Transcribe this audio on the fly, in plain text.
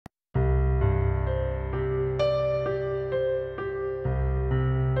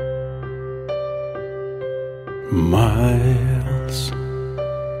miles.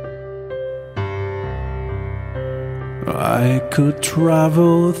 I could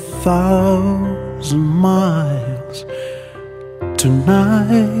travel 1,000 miles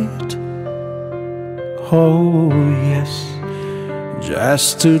tonight. Oh yes,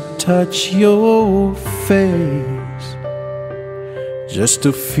 just to touch your face, just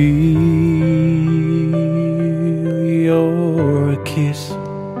to feel your kiss.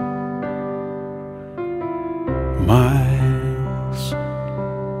 Miles,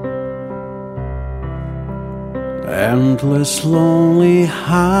 endless lonely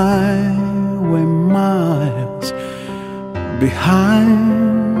highway miles behind.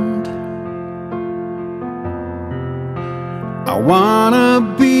 I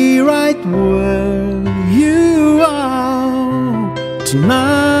wanna be right where you are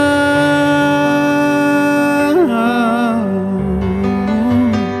tonight.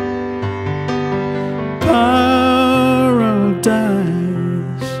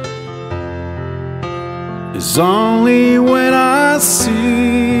 Paradise is only when I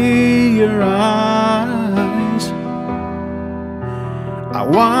see your eyes. I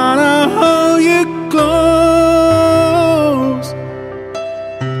wanna hold you close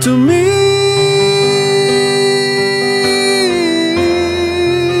to me.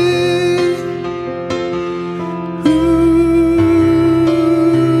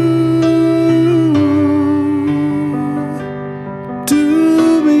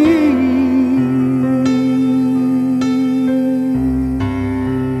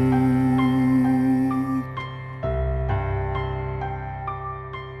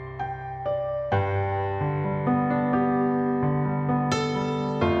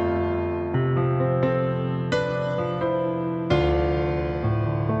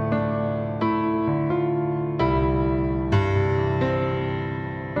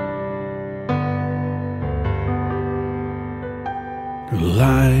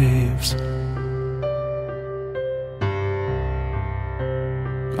 Lives,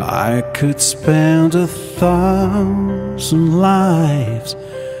 I could spend 1,000 lives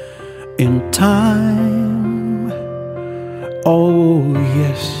in time. Oh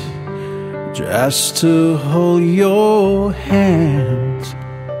yes, just to hold your hands,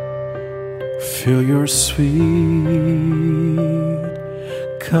 feel your sweet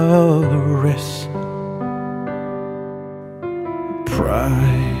caress.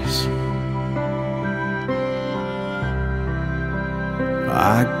 Price,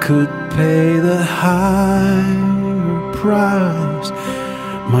 I could pay the higher price,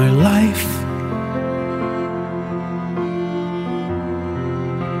 my life,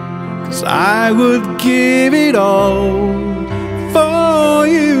 'cause I would give it all for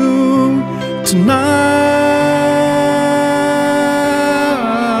you tonight.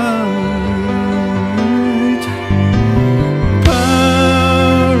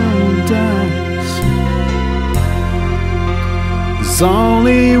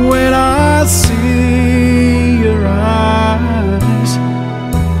 Only when I see